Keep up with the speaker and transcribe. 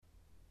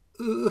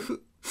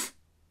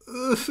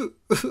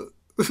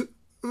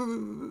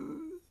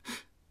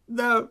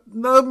No,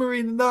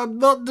 Marina, no, I'm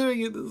not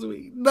doing it this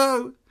week.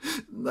 No,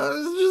 it's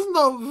just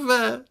not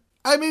fair.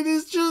 I mean,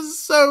 it's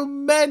just so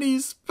many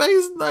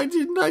Space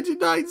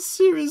 1999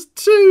 Series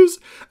 2s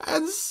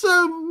and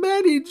so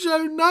many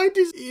Joe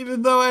 90s.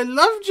 Even though I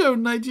love Joe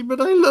 90,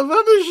 but I love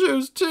other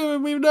shows too,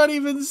 and we've not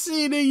even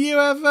seen a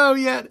UFO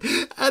yet.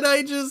 And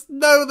I just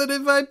know that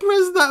if I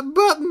press that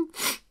button,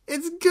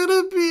 it's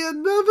gonna be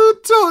another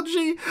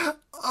Torchy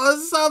or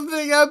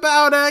something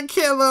about a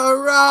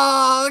killer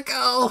rock.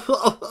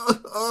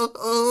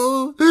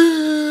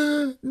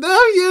 No,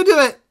 you do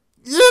it.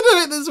 You do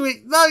it this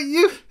week. No,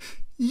 you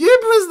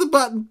press the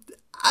button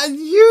and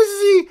you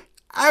see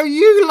how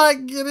you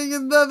like getting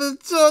another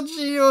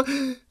Torchy or...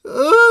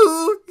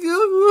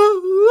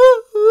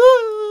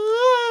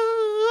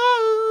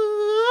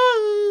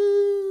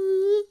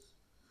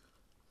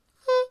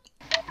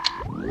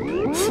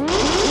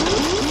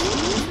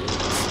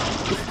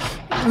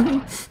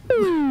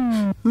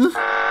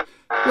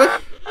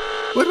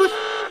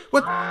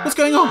 What's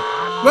going on?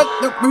 What?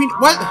 No, Marina,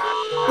 what?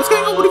 What's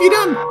going on? What have you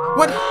done?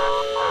 What?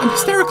 I'm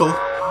hysterical.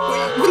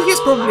 Well, yes,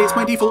 probably it's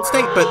my default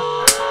state, but...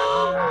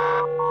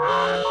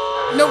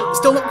 No,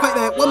 still not quite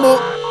there. One more.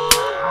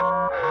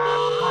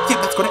 Yeah,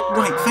 that's got it.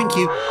 Right, thank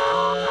you.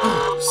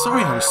 Oh,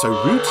 sorry I was so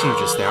rude to you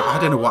just there. I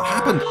don't know what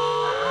happened.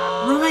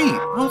 Right,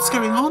 what's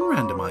going on,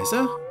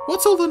 randomizer?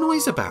 What's all the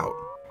noise about?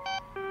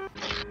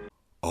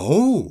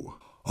 Oh,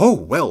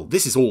 well,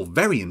 this is all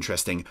very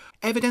interesting.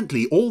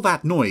 Evidently, all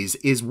that noise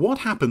is what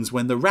happens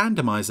when the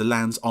randomizer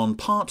lands on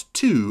part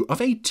 2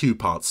 of a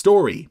 2-part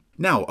story.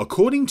 Now,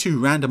 according to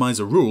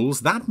randomizer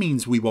rules, that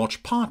means we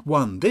watch part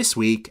 1 this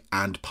week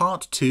and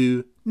part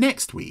 2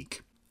 next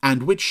week.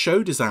 And which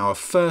show does our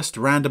first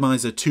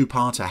randomizer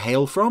 2-parter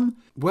hail from?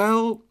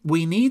 Well,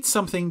 we need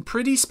something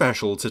pretty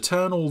special to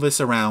turn all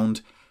this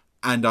around,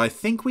 and I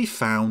think we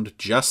found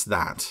just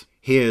that.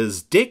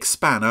 Here's Dick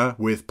Spanner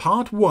with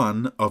part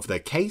 1 of The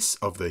Case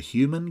of the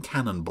Human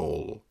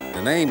Cannonball.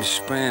 The name's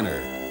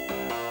Spanner.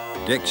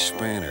 Dick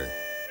Spanner.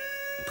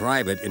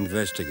 Private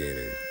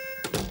investigator.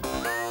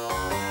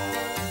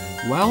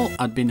 Well,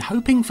 I'd been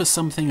hoping for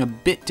something a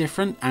bit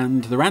different,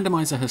 and the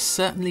randomizer has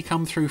certainly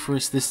come through for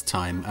us this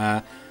time.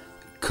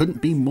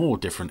 Couldn't be more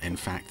different, in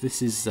fact.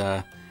 This is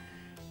the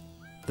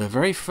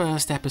very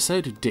first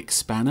episode of Dick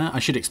Spanner. I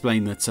should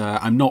explain that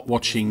I'm not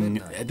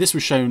watching... This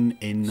was shown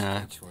in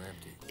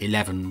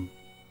 11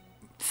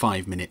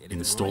 5-minute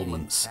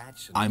installments.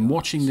 I'm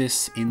watching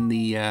this in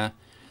the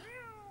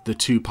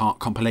 2-part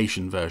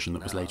compilation version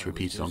that was later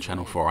repeated on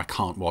Channel 4.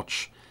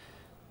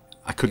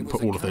 I couldn't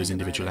put all of those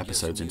individual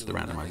episodes into the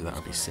randomizer. That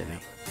would be silly.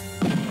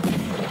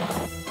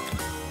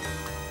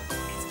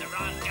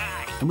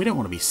 And we don't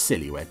want to be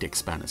silly where Dick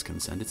Spanner's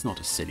concerned. It's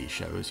not a silly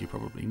show, as you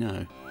probably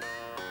know.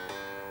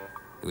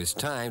 It was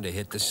time to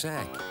hit the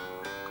sack.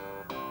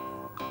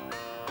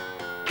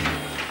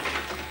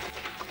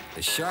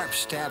 The sharp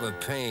stab of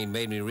pain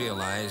made me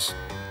realize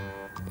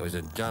it was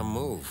a dumb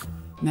move.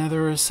 Now,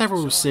 there are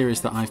several series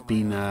that I've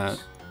been...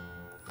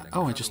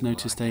 Oh, I just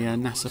noticed a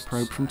NASA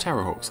probe from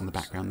Terrorhawks in the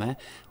background there.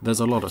 There's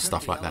a lot of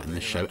stuff like that in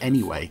this show.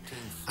 Anyway,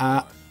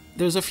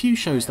 there's a few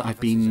shows that I've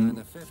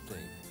been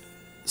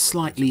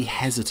slightly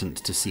hesitant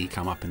to see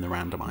come up in the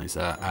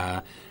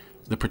randomizer.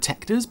 The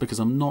Protectors, because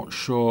I'm not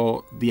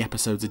sure the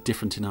episodes are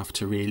different enough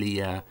to really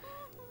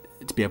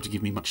to be able to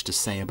give me much to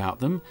say about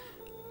them.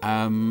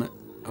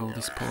 Oh,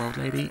 this poor old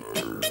lady.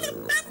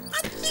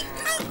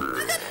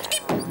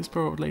 This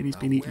poor old lady's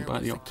been eaten by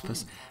the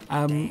octopus.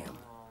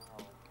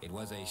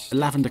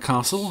 Lavender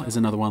Castle is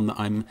another one that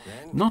I'm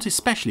not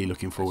especially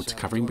looking forward to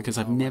covering because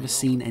I've never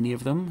seen any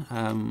of them.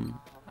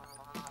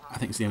 I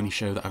think it's the only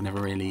show that I've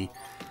never really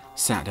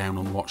sat down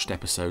and watched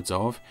episodes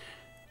of.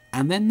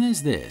 And then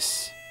there's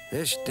this.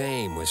 This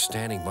dame was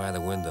standing by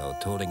the window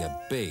toting a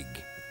big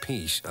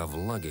piece of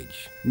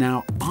luggage.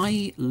 Now,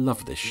 I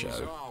love this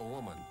show,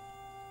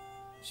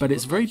 but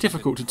it's very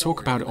difficult to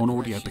talk about it on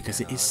audio because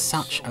it is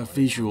such a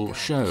visual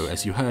show,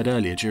 as you heard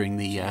earlier during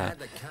the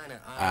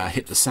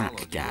hit the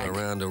sack gag.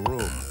 Around the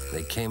room,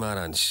 they came out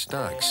on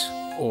stalks.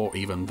 Or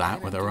even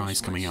that, with their eyes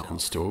coming out on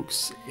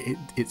stalks.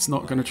 It's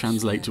not going to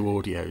translate to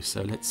audio,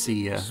 so let's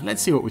see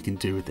what we can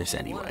do with this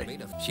anyway.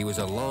 She was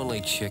a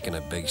lonely chick in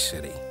a big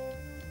city.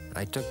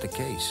 I took the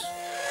case.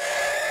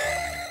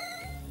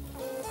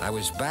 I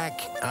was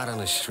back out on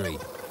the street.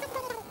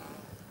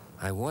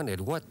 I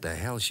wondered what the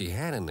hell she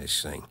had in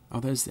this thing.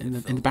 Oh, there's in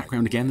the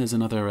background again. There's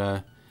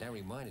another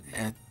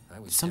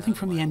something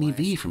from the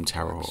MEV from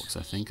Terrorhawks,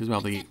 I think, as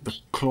well. The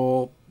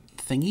claw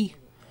thingy.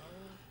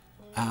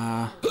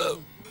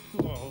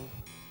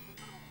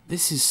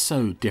 This is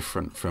so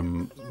different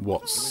from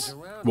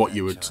what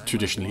you would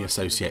traditionally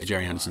associate a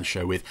Jerry Anderson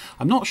show with.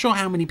 I'm not sure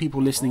how many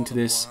people listening to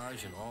this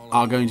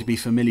are going to be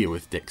familiar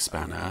with Dick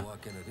Spanner.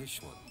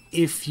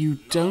 If you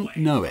don't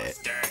know it,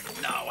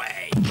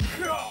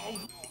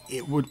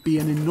 it would be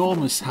an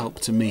enormous help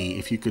to me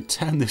if you could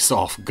turn this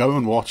off, go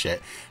and watch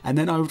it, and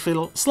then I would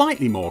feel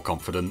slightly more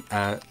confident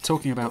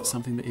talking about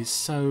something that is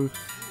so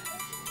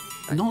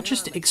not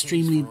just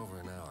extremely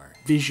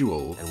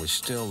visual, and was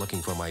still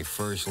looking for my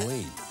first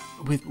lead.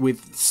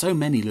 with so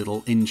many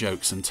little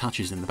in-jokes and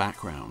touches in the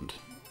background,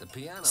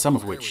 some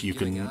of which you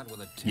can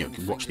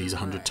watch these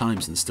 100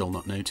 times and still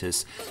not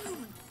notice.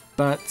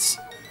 But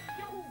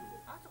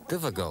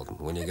difficult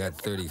when you got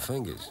 30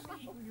 fingers.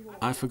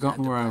 I've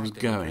forgotten where I was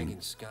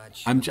going.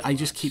 I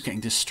just keep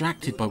getting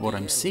distracted by what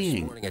I'm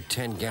seeing. A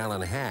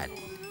 10-gallon hat.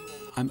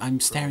 I'm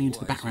staring into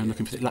the background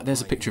looking for...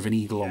 There's a picture of an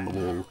eagle on the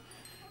wall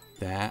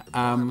there.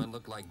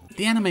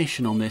 The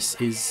animation on this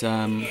is...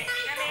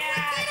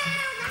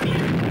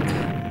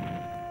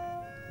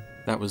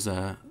 that was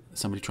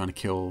somebody trying to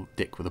kill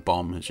Dick with a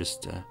bomb. Has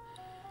just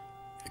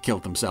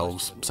killed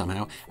themselves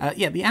somehow.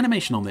 The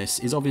animation on this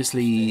is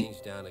obviously...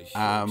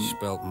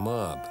 spelt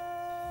mob.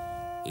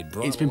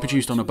 It's been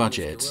produced on a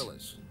budget,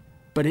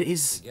 but it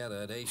is,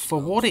 for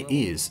what it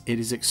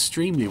is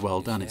extremely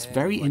well done. It's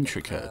very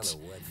intricate.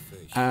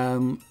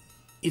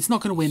 It's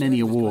not going to win any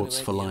awards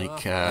for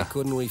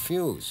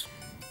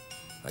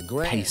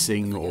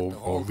pacing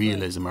or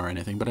realism or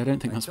anything, but I don't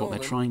think that's what they're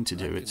trying to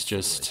do. It's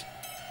just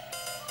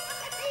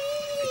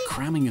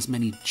cramming as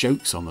many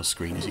jokes on the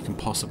screen as you can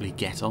possibly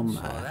get on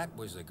there. That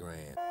was the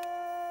grand.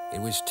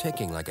 It was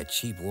ticking like a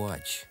cheap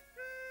watch.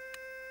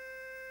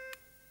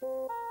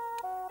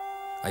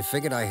 I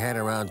figured I had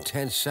around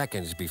 10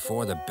 seconds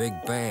before the Big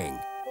Bang.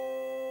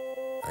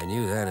 I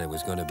knew then it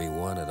was going to be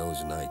one of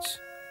those nights.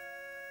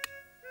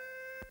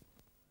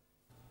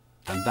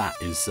 And that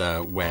is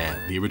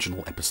where the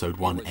original episode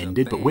 1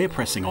 ended, but we're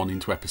pressing on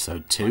into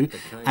episode 2.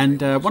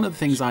 And one of the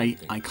things I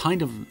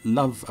kind of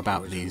love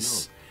about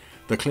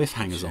the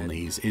cliffhangers on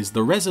these, is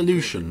the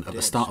resolution at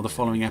the start of the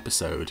following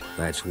episode.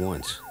 That's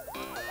once.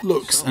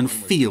 Looks and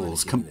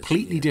feels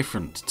completely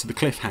different to the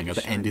cliffhanger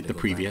that ended the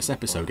previous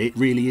episode. It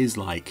really is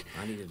like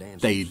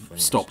they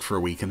stopped for a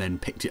week and then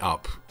picked it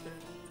up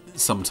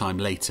sometime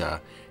later.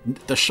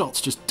 The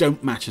shots just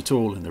don't match at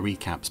all in the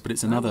recaps, but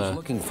it's another... I was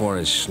looking for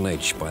a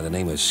snitch by the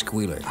name of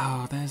Squealer.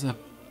 Oh, there's a...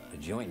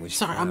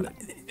 Sorry,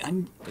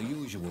 I'm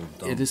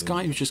this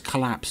guy who's just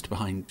collapsed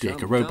behind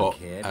Dick, a robot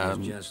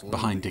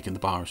behind Dick in the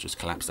bar has just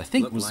collapsed. I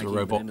think it was a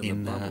robot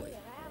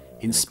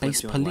in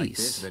Space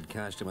Police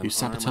who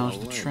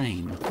sabotaged the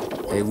train.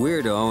 A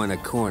weirdo in a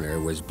corner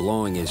was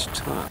blowing his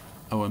top.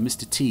 Oh, and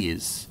Mr. T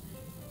is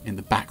in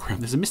the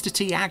background. There's a Mr.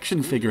 T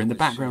action figure in the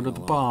background of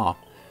the bar.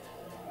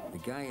 The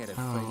guy had a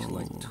face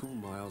like 2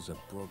 miles of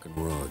broken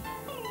road.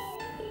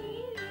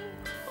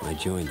 I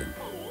joined him.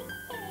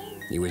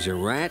 He was a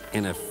rat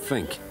and a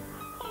fink,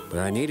 but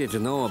I needed to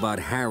know about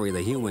Harry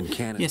the Human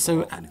Cannonball. Yeah,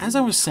 so as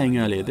I was saying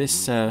earlier, this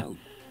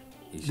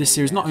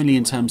series, not only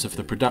in terms of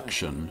the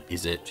production,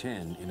 is it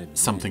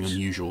something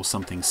unusual,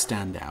 something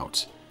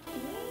standout.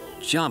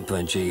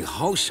 Jumpin'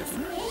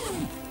 Jehoshaphat.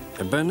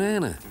 A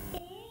banana.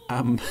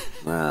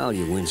 Well,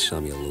 you win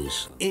some, you lose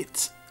some.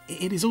 It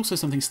is also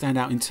something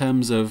standout in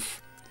terms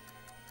of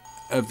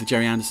the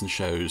Jerry Anderson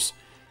shows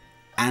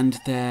and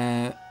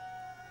their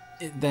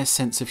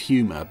sense of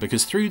humour,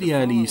 because through the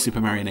early Super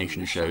Mario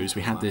Nation shows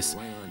we had this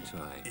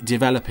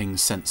developing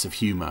sense of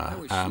humour,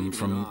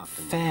 from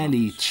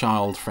fairly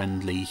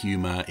child-friendly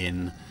humour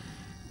in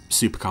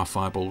Supercar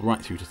Fireball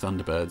right through to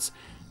Thunderbirds.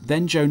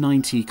 Then Joe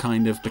 90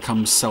 kind of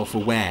becomes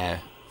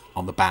self-aware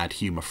on the bad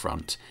humour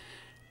front.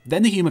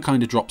 Then the humour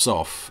kind of drops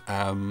off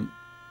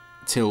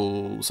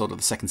till sort of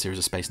the second series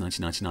of Space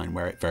 1999,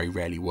 where it very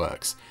rarely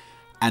works,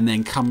 and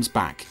then comes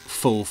back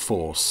full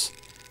force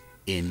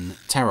in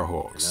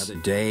Terrorhawks.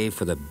 Another day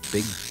for the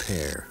big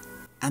pair.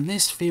 And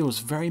this feels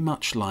very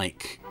much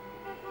like,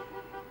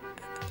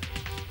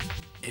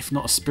 if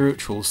not a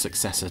spiritual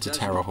successor to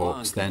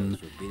Terrorhawks, then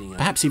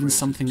perhaps even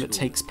something that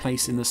takes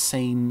place in the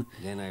same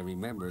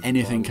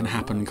anything can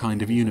happen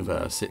kind of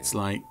universe. It's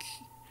like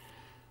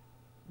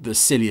the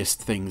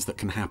silliest things that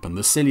can happen,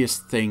 the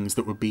silliest things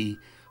that would be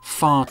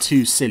far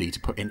too silly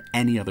to put in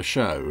any other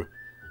show.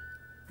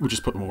 We'll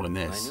just put them all in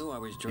this. I knew I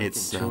was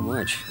drinking too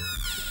much.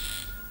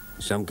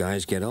 Some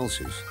guys get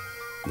ulcers.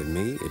 With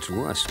me, it's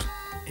rust.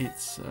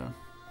 It's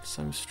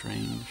so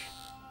strange.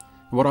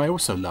 What I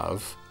also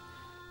love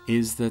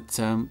is that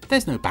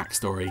there's no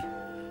backstory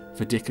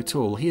for Dick at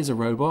all. He is a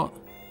robot,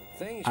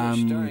 Things were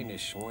starting to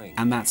swing.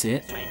 and that's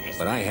it.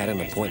 But I had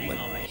an appointment.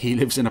 He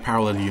lives in a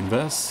parallel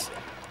universe.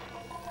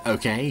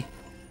 Okay.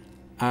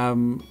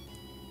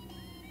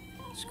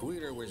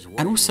 Squealer was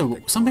And also,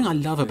 something I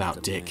love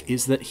about Dick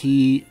is that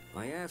he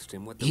asked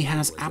him what the he word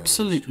has was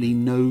absolutely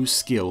no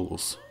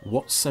skills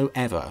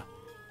whatsoever.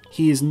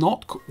 He is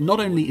not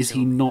only is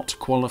he not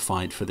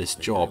qualified for this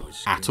job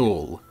at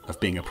all of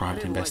being a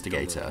private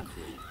investigator,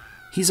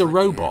 he's a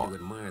robot, to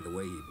admire the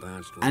way he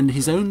bounced around. and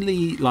his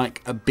only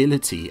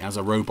ability as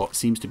a robot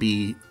seems to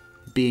be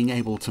being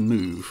able to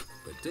move.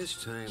 But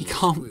this time He the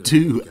can't Squealer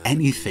do got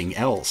anything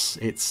else.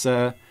 It's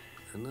another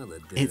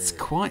dead it's end.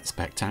 quite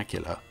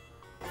spectacular.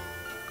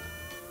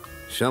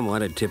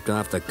 Someone had tipped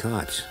off the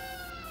cops.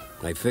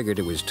 I figured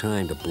it was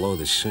time to blow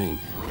the scene.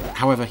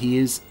 However, he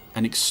is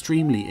an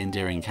extremely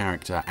endearing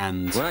character,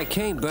 and When I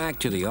came back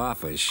to the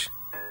office,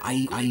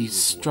 I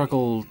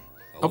struggle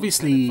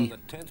obviously... From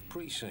the 10th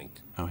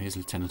precinct. Oh, here's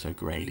Lieutenant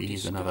O'Grady.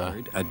 He's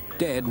another... A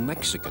dead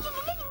Mexican.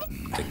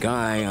 The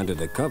guy under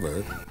the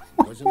cover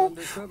was an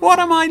undercover. What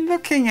am I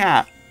looking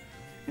at?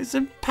 It's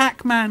a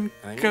Pac-Man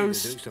I needed to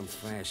ghost do some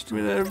fast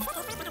with talk.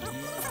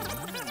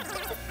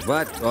 a...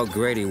 But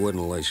O'Grady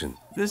wouldn't listen.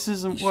 This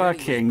isn't He said he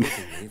working. was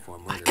looking at me for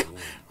murder alone.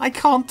 I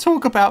can't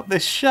talk about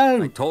this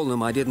show. I told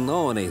him I didn't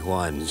know any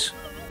Juans,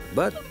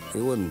 but he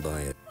wouldn't buy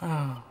it.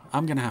 Oh,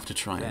 I'm going to have to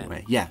try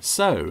anyway. Yeah,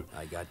 so...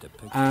 I got the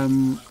picture.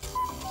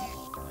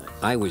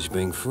 I was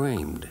being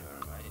framed.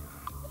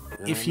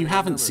 If you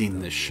haven't seen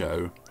this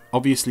show,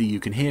 obviously you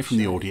can hear from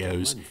the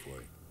audios,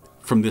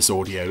 from this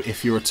audio,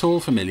 if you're at all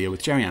familiar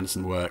with Gerry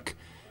Anderson work,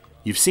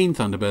 you've seen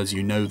Thunderbirds,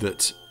 you know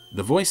that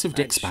the voice of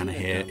Dick Spanner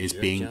here is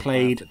being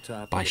played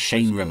by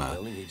Shane Rimmer.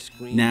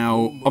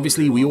 Now,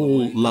 obviously we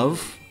all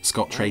love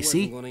Scott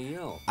Tracy,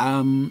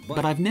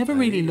 but I've never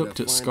really looked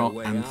at Scott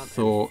and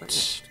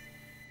thought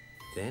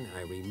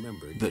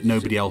that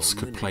nobody else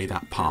could play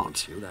that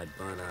part.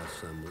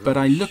 But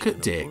I look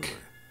at Dick,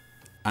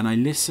 and I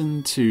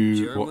listen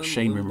to what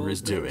Shane Rimmer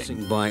is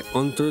doing. By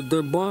Unter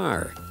der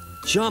Bar.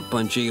 Jump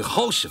on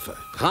Jehoshaphat.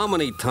 How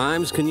many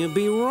times can you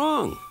be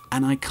wrong?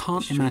 And I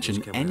can't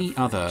imagine any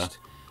other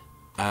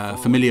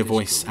familiar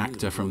voice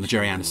actor from the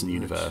Gerry Anderson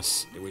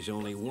universe,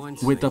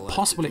 with the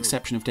possible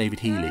exception of David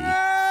Healy,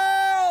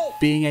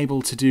 being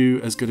able to do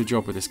as good a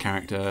job with this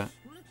character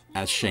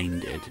as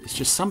Shane did. It's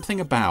just something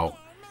about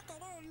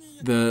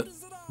the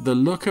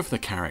look of the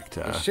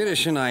character. The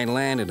citizen I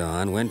landed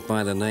on went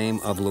by the name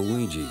of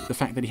Luigi. The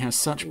fact that he has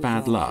such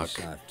bad luck.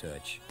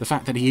 The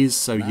fact that he is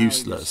so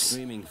useless.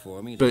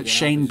 But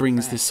Shane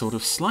brings this sort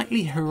of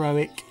slightly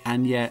heroic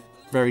and yet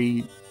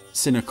very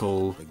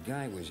cynical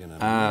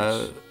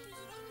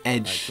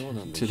edge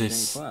to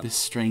this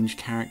strange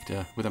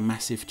character with a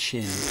massive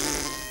chin.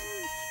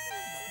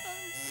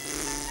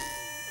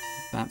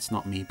 That's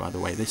not me, by the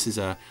way. This is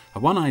a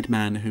one-eyed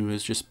man who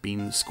has just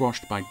been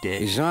squashed by Dick.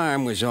 His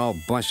arm was all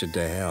busted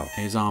to hell.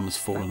 His arm has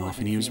fallen off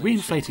and he was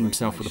reinflating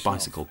himself with a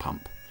bicycle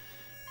pump.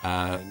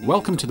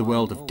 Welcome to the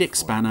world of Dick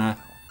Spanner.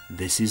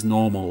 This is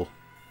normal.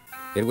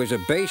 It was a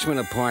basement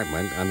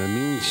apartment on the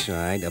mean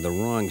side of the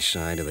wrong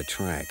side of the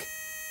track.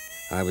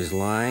 I was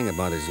lying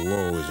about as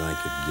low as I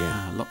could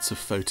get. Lots of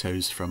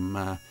photos from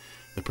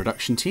the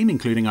production team,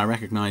 including, I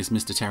recognise,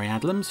 Mr. Terry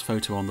Adlam's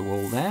photo on the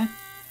wall there.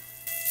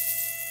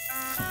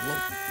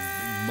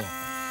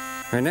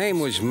 Her name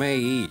was May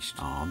East.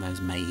 Oh,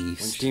 there's May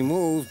East. When she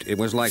moved, it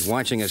was like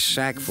watching a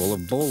sack full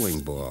of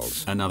bowling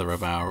balls. Another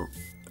of our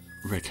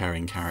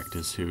recurring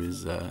characters who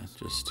is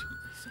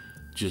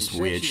just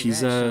weird. She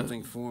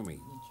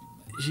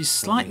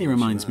slightly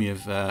reminds me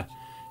of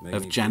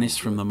Janice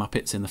from the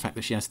Muppets in the fact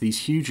that she has these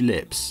huge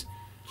lips.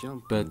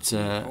 But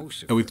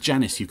with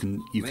Janice, you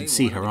can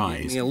see her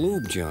eyes. A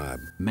lube job.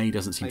 May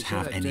doesn't seem to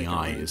have any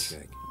eyes.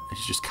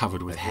 She's just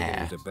covered with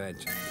hair.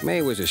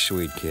 May was a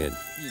sweet kid.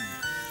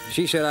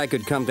 She said I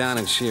could come down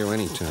and see her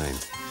anytime.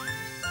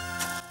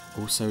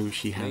 Also,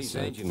 she has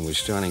the engine was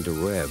starting to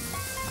rev.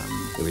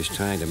 It was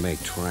time to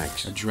make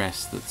tracks. A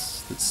dress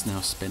that's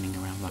now spinning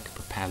around like a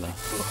propeller.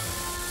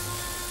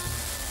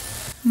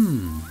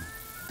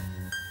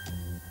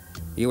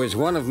 He was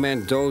one of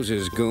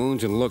Mendoza's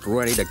goons and looked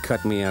ready to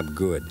cut me up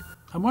good.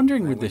 I'm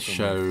wondering with this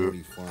show,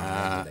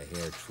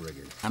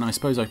 and I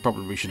suppose I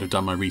probably should have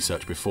done my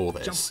research before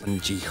this.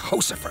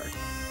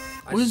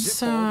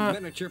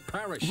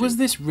 Was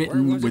this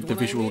written with the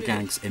visual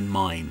gags in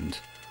mind?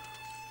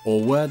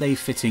 Or were they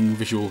fitting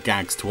visual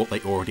gags to what they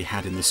already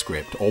had in the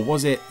script? Or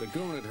was it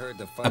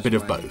a bit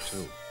of both?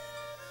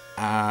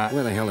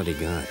 Where the hell had he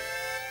gone?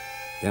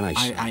 Then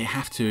I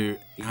have to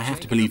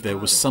believe there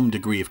was some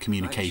degree of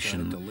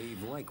communication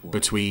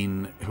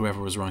between whoever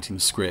was writing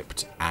the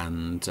script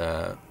and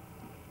the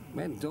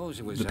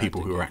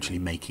people who were actually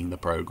making the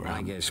program.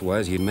 My guess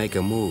was he'd make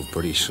a move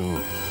pretty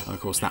soon. And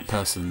of course, that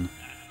person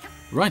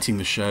writing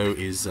the show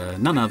is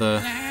none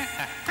other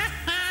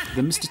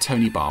than Mr.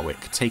 Tony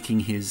Barwick, taking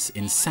his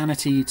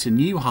insanity to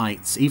new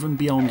heights, even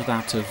beyond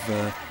that of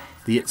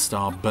the It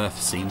Star birth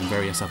scene and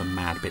various other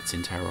mad bits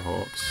in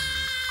Terrorhawks.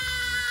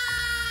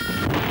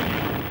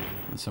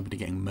 And somebody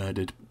getting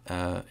murdered in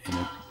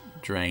a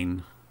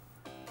drain.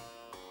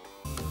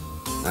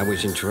 I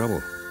was in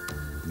trouble.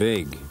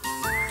 Big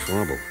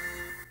trouble.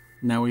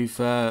 Now we've,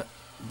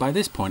 by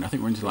this point, I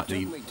think we're into like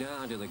the...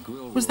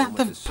 Was that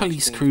the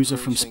police cruiser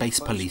from Space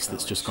Police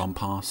that's just gone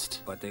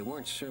past?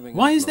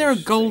 Why is there a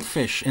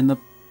goldfish in the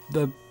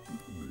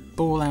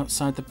ball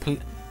outside the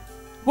police...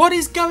 What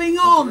is going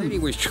on? He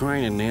was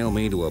trying to nail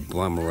me to a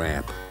bum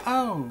rap.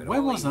 Oh,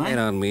 where was I? Head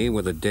on me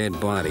with the dead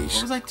bodies.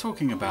 What was I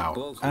talking about?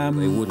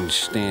 They wouldn't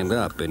stand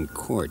up in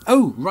court.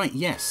 Oh, right,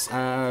 yes.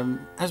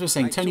 As we were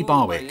saying, Tony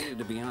Barwick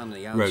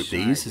wrote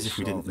these, as if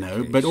we didn't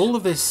know. But all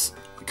of this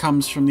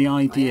comes from the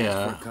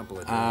idea...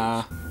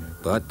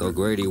 But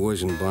O'Grady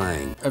wasn't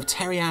buying. Of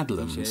Terry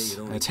Adlam's.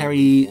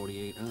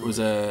 Terry was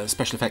a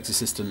special effects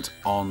assistant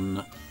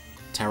on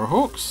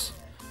Terrorhawks.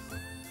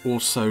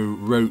 Also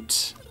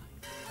wrote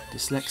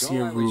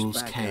Dyslexia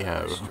Rules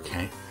KO.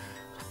 Okay.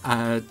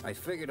 I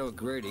figured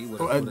O'Grady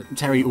would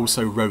Terry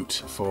also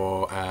wrote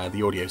for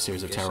the audio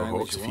series of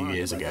Terrorhawks a few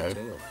years ago.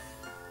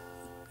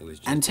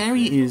 And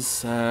Terry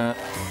is...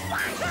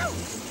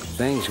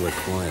 Things were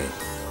quiet.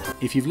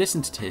 If you've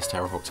listened to his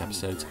Terrorhawks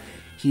episodes,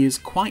 he is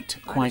quite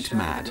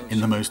mad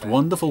in the most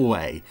wonderful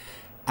way.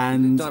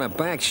 And On a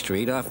back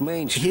street off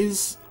Main Street.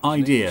 his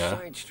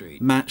idea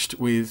matched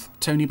with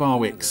Tony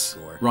Barwick's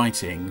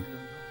writing,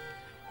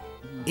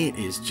 it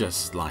is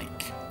just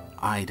like,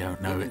 I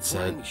don't know, it's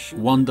a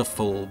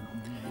wonderful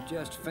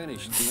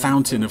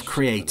fountain of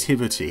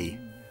creativity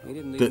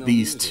that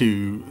these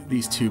two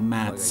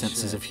mad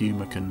senses of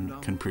humour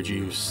can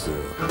produce.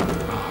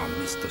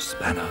 Mr.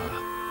 Spanner.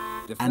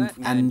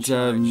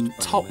 And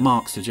top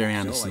marks to Jerry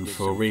Anderson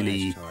for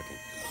really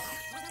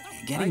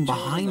getting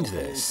behind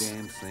this,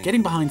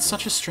 getting behind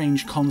such a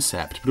strange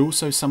concept, but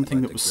also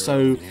something that was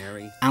so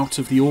out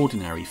of the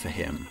ordinary for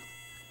him,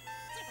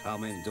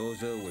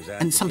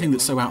 and something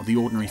that's so out of the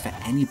ordinary for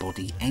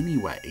anybody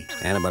anyway.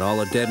 And about all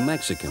the dead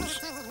Mexicans.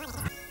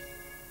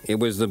 It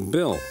was the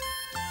bill.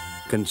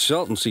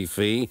 Consultancy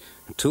fee,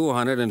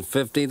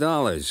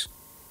 $250.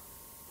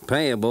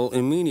 Payable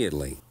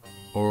immediately.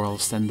 Or I'll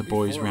send the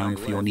boys round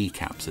for your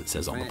kneecaps, it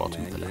says on the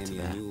bottom of the letter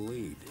there.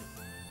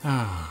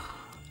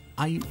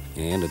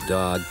 And a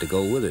dog to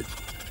go with it.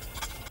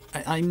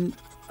 I'm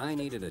I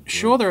needed a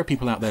sure there are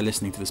people out there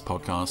listening to this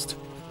podcast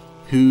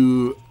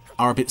who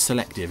are a bit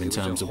selective in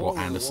terms of what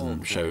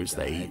Anderson shows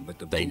they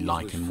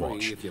like and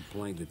watch.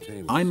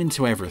 I'm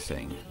into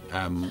everything,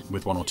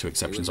 with one or two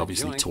exceptions,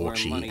 obviously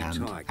Torchy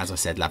and, as I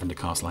said, Lavender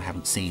Castle I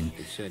haven't seen.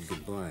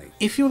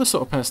 If you're the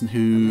sort of person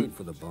who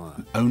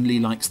only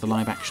likes the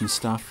live action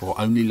stuff or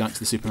only likes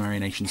the Super Mario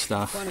Nation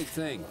stuff,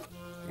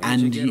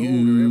 and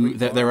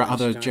there are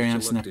other Jerry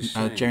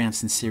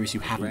Anderson series you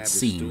haven't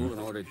seen,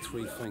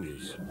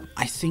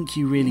 I think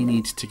you really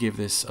need to give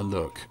this a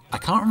look. I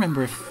can't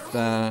remember if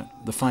the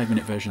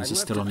 5-minute versions are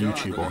still on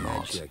YouTube or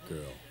not.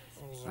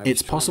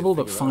 It's possible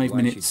that 5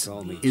 minutes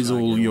is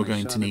all you're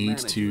going to need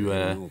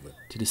to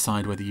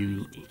decide whether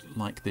you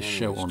like this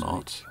show or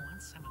not.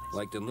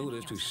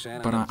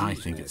 But I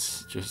think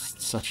it's just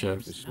such a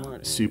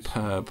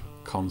superb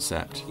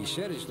concept,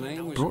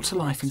 brought to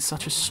life in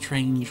such a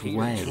strange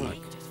way.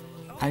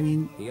 I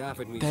mean,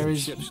 there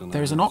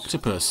is an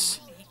octopus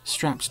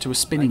strapped to a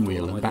spinning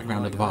wheel in the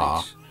background of the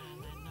bar.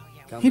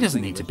 He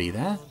doesn't need to be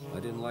there.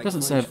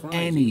 Doesn't serve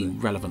any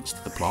relevance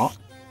to the plot.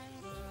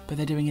 But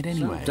they're doing it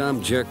anyway. Some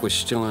dumb jerk was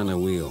still on the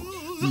wheel.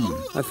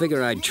 I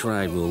figured I'd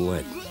try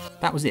roulette.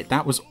 That was it.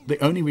 That was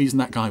the only reason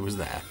that guy was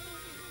there.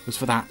 Was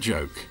for that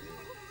joke.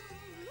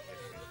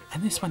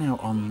 And this went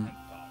out on...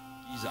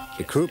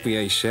 The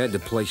croupier said to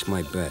place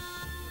my bet.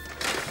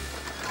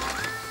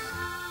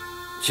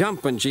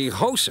 Jumpin'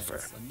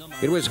 Jehoshaphat.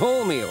 It was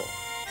wholemeal.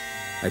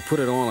 I put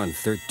it all on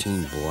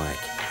 13 black.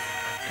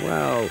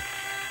 Well,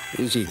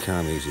 easy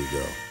come, easy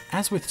go.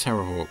 As with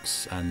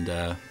Terrorhawks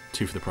and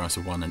 2 for the Price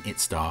of 1 and It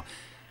Star,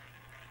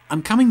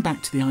 I'm coming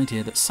back to the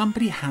idea that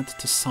somebody had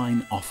to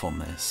sign off on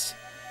this.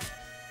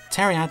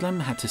 Terry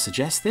Adlam had to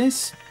suggest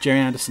this, Jerry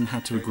Anderson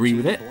had to agree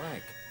with it,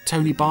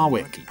 Tony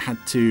Barwick had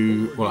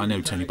to... Well, I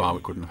know Tony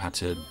Barwick wouldn't have had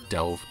to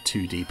delve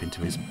too deep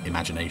into his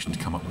imagination to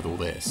come up with all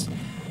this.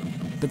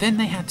 But then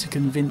they had to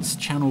convince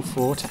Channel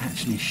 4 to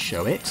actually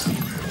show it.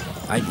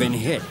 I'd been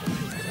hit.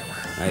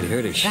 I'd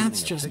heard a shooting.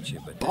 That's just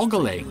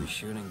boggling.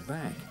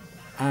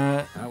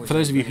 For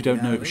those of you who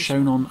don't know, it was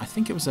shown on, I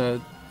think it was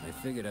a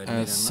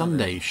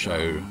Sunday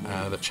show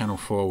that Channel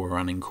 4 were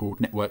running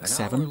called Network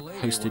 7,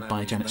 hosted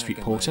by Janet Street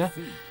Porter.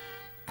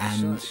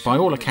 And by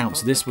all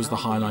accounts, this was the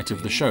highlight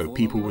of the show.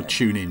 People would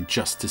tune in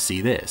just to see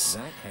this,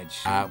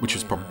 which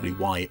was probably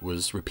why it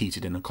was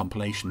repeated in a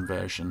compilation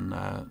version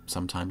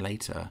sometime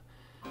later.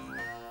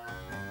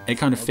 It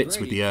kind of fits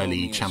with the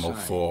early Channel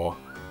 4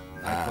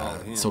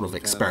 sort of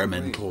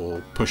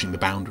experimental, pushing the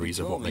boundaries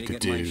of what they could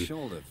do,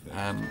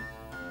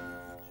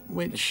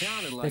 which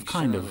they've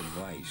kind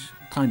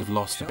of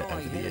lost a bit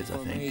over the years, I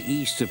think.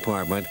 East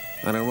Department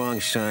on the wrong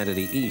side of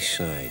the east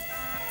side.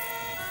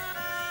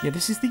 Yeah,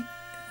 this is the...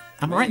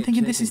 Am I right in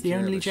thinking this is the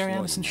only Jerry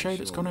Anderson show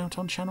that's gone out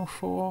on Channel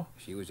 4?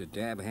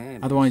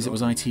 Otherwise it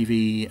was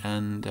ITV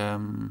and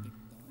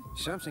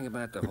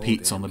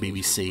repeats on the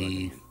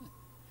BBC,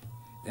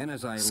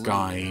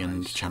 Sky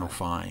and Channel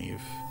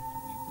 5.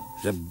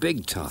 The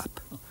Big Top.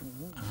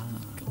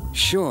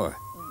 Sure,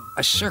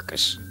 a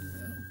circus.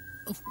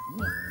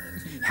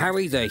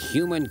 Harry the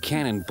Human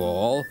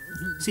Cannonball.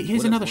 See,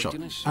 here's another shot.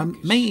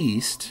 Mae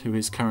East, who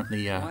is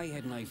currently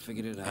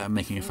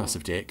making a fuss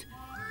of Dick,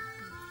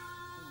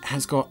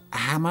 has got a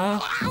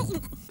hammer,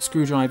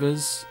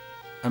 screwdrivers,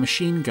 a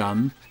machine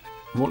gun,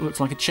 what looks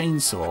like a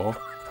chainsaw,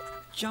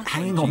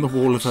 hanging on the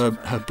wall of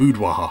her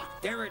boudoir.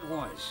 There it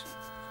was.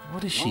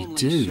 What does she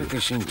do?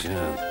 Circus in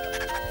town.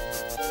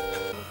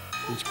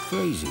 It's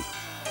crazy.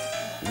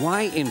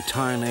 Why in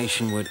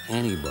tarnation would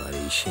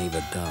anybody shave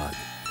a dog?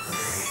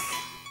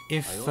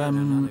 If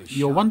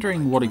you're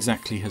wondering what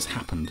exactly has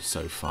happened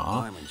so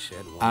far,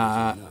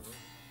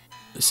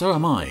 so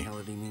am I.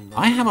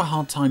 I have a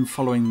hard time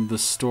following the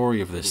story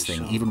of this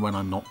thing, even when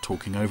I'm not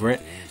talking over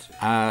it.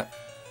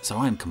 So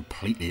I am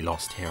completely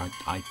lost here.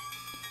 I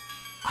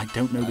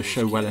don't know the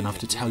show well enough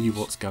to tell you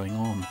what's going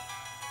on.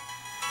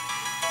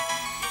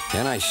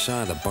 Then I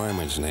saw the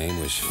barman's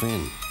name was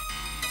Finn.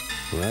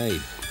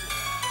 Right.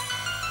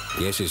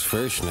 Guess his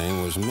first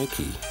name was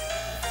Mickey.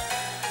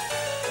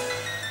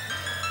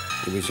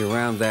 It was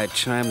around that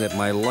time that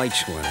my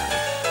lights went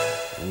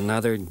out.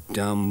 Another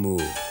dumb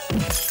move.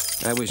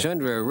 I was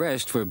under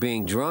arrest for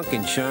being drunk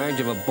in charge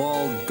of a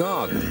bald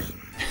dog. And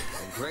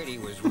Grady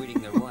was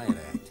reading the riot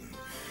act.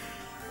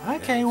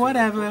 Okay,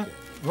 whatever.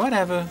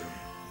 Whatever.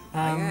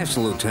 I asked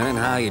the lieutenant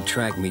how he'd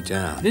track me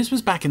down. This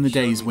was back in the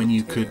days when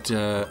you could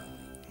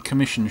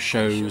commission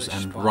shows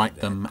and write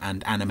them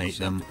and animate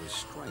them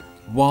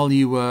while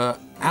you were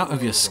out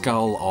of your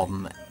skull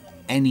on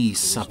any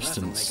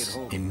substance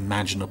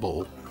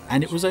imaginable,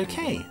 and it was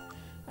okay.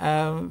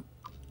 That's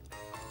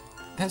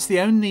the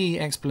only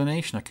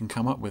explanation I can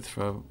come up with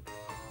for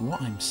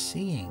what I'm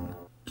seeing.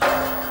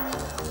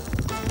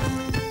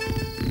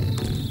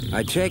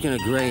 I'd taken a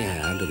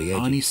Greyhound to the edge.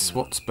 Arnie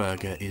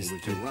Swartzberger is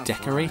the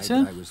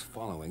decorator.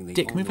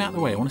 Dick, move out of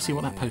the way. I want to see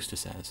what that poster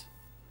says.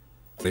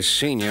 Was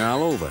senior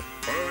all over.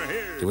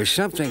 There was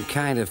something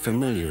kind of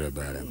familiar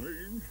about him.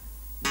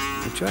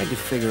 I tried to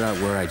figure out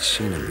where I'd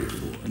seen him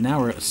before. Now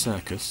we're at a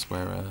circus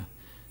where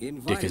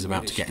Dick is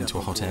about to get into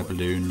a hot air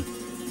balloon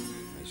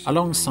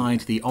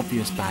alongside the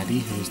obvious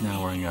baddie, who is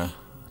now wearing a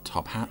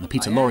top hat. And the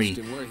Peter Lorre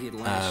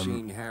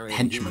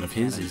henchman of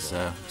his is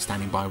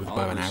standing by with a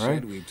bow and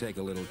arrow.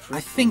 I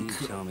think,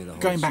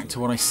 going back to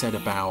what I said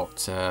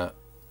about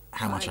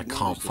how much I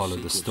can't follow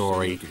the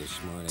story,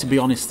 to be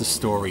honest, the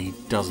story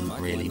doesn't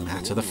really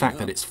matter. The fact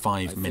that it's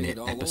 5-minute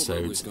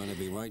episodes,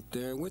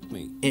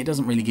 it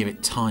doesn't really give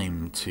it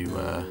time to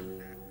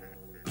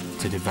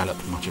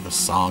develop much of a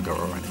saga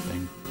or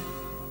anything.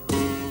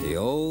 The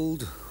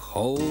old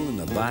hole in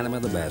the bottom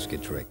of the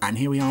basket trick. And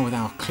here we are with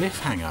our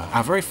cliffhanger,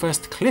 our very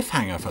first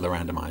cliffhanger for the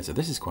randomizer.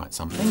 This is quite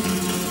something.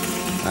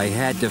 I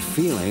had the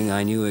feeling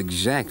I knew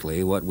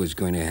exactly what was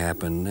going to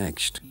happen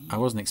next. I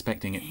wasn't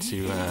expecting it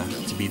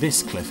to be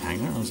this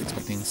cliffhanger. I was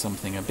expecting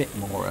something a bit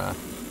more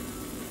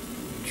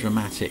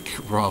dramatic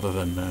rather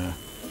than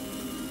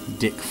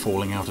Dick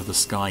falling out of the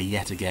sky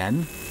yet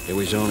again. There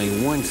was only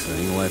one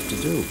thing left to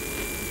do.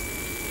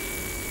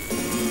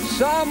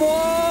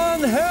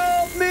 Someone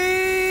help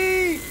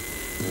me!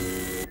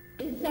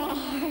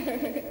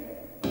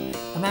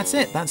 And that's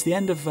it. That's the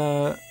end of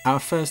our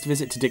first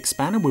visit to Dick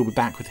Spanner. We'll be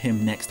back with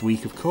him next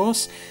week, of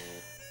course.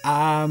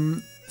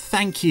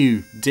 Thank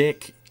you,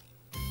 Dick.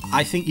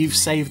 I think you've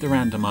saved the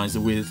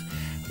randomizer with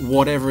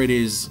whatever it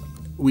is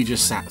we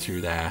just sat through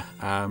there.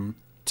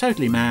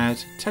 Totally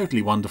mad,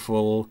 totally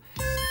wonderful.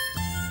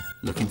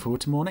 Looking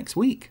forward to more next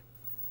week.